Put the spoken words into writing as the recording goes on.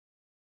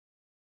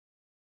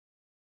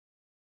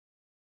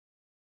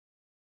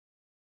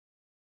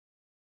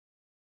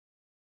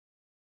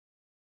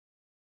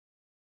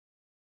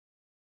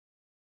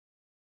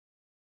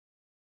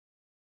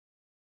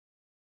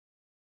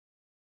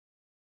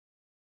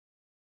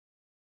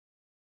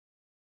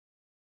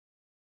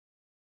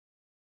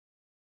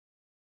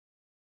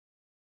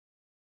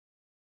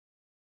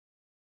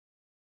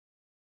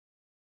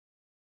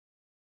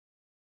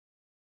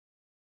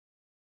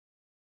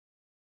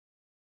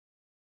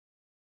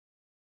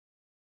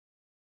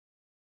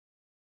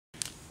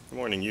Good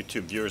morning,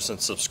 YouTube viewers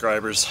and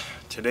subscribers.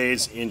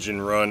 Today's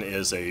engine run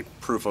is a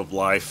proof of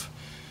life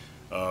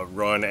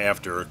run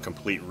after a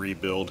complete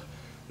rebuild.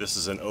 This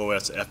is an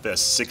OS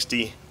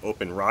FS-60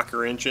 open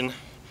rocker engine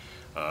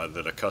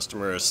that a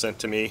customer has sent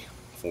to me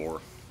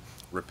for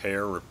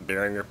repair or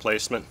bearing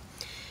replacement.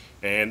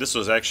 And this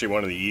was actually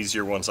one of the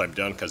easier ones I've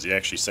done because he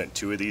actually sent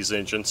two of these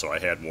engines, so I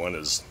had one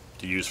as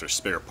to use for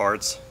spare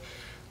parts.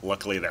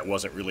 Luckily that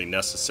wasn't really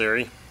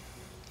necessary.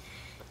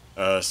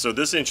 So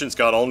this engine's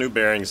got all new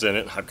bearings in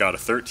it. I've got a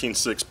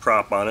 13.6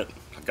 prop on it.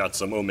 I've got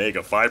some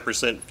Omega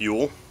 5%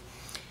 fuel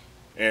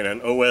and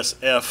an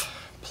OSF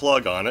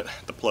plug on it,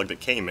 the plug that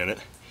came in it.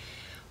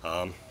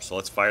 So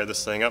let's fire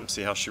this thing up and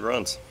see how she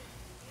runs.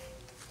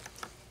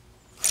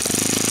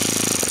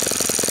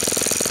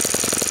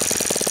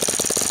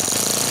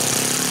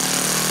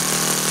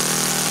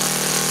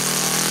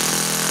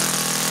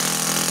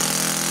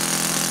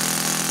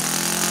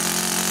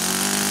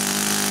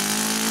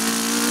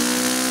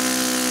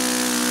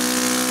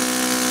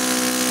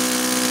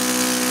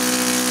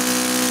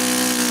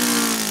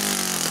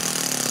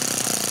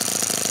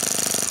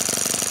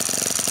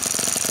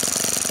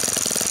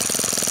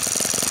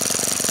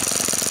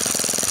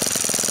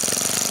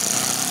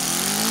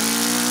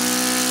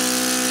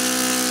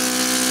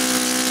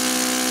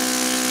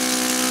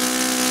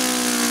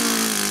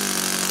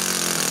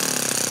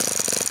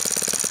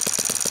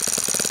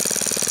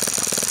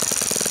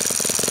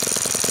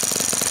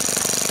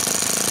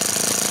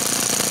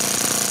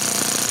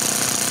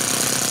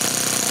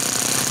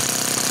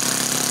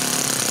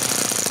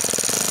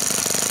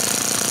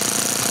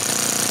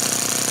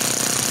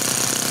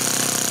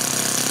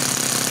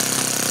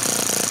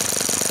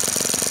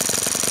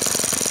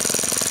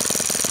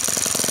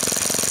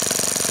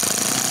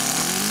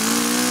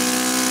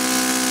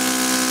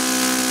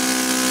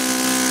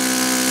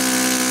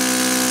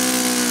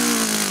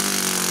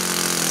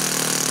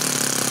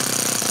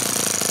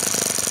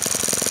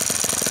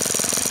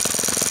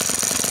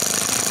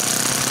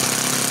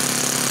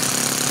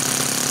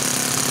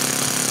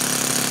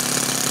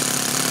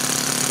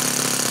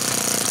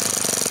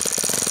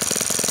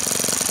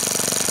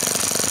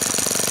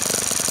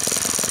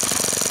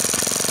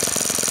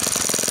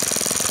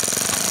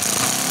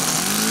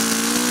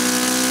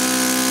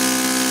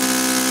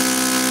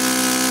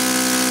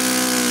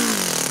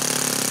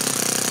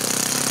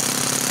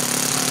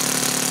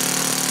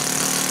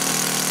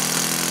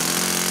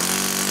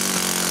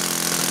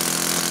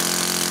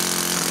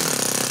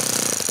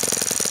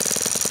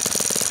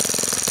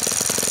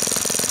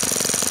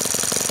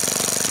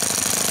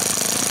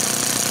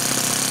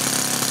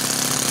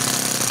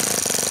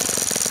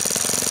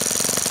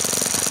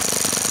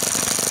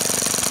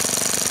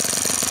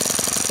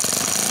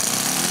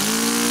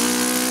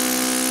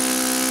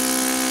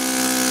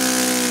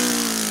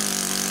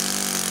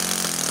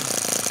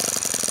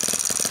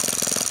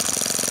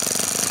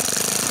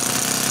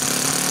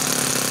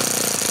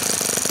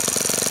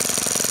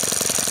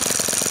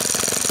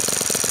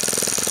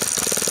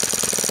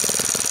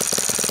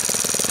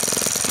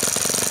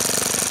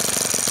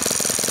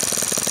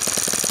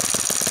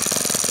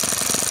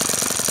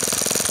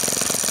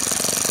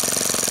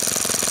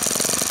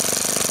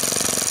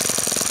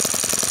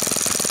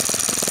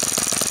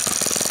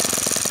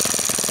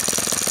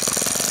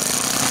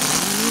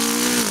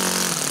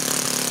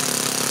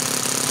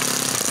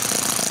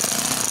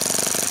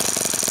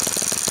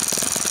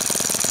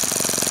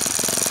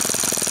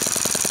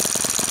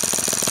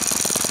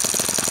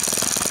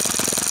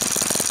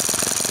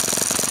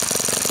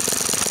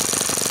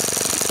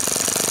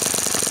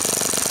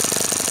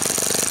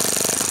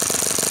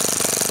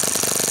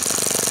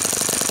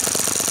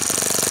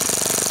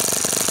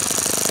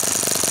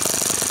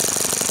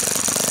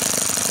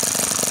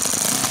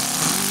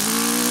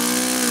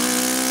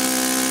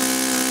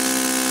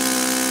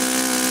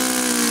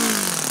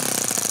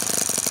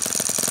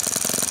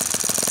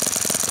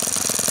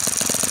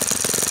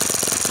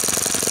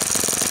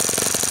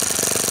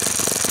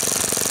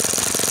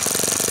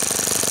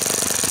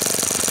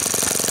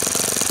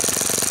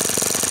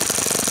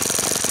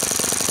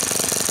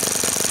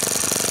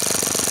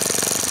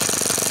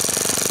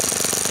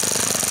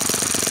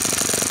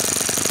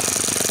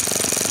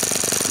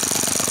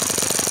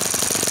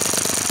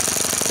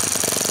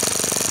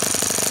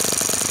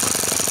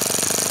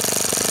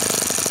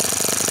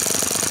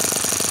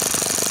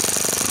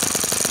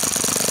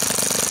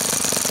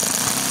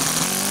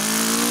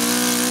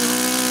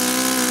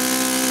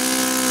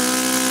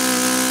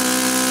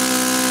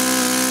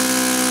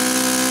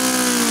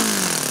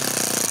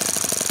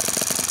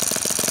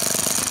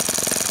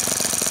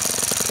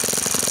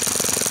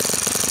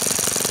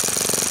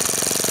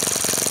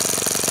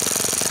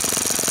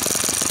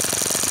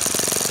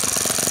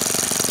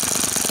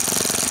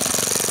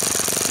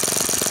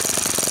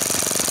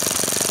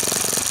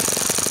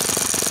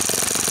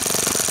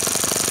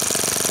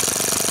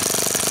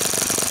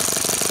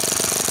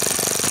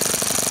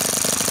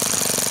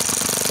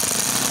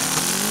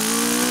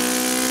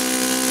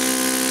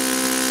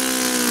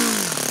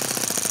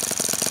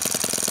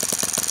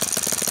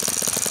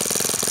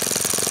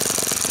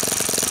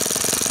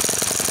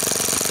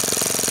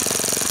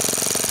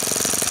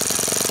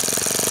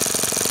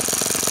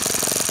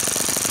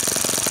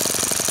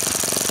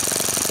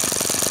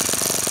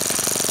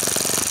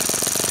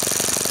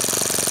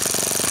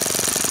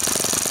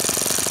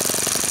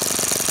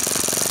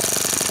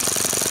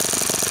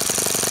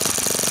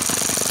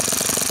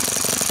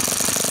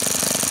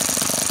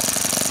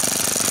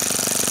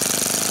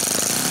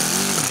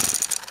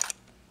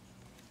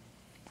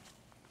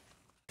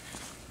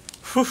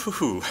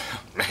 Whew,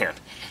 man,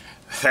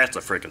 that's a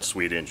freaking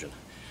sweet engine.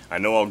 I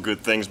know all good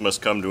things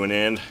must come to an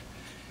end.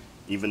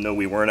 Even though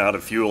we weren't out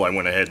of fuel, I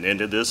went ahead and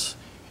ended this.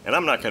 And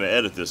I'm not going to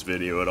edit this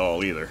video at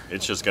all either.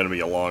 It's just going to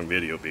be a long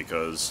video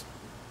because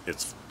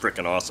it's a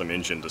freaking awesome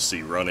engine to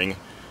see running,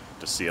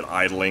 to see it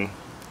idling.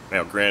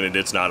 Now granted,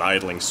 it's not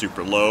idling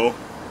super low,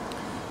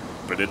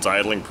 but it's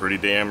idling pretty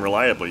damn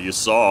reliably. You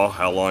saw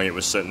how long it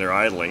was sitting there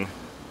idling.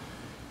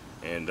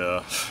 And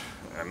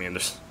I mean,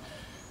 there's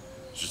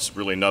just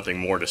really nothing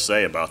more to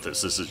say about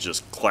this. This is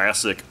just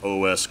classic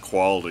OS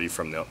quality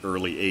from the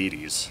early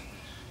 80s.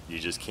 You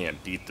just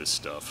can't beat this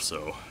stuff.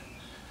 So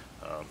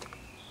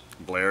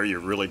Blair, you're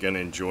really going to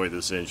enjoy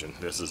this engine.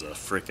 This is a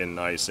freaking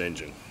nice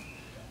engine.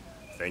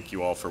 Thank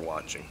you all for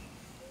watching.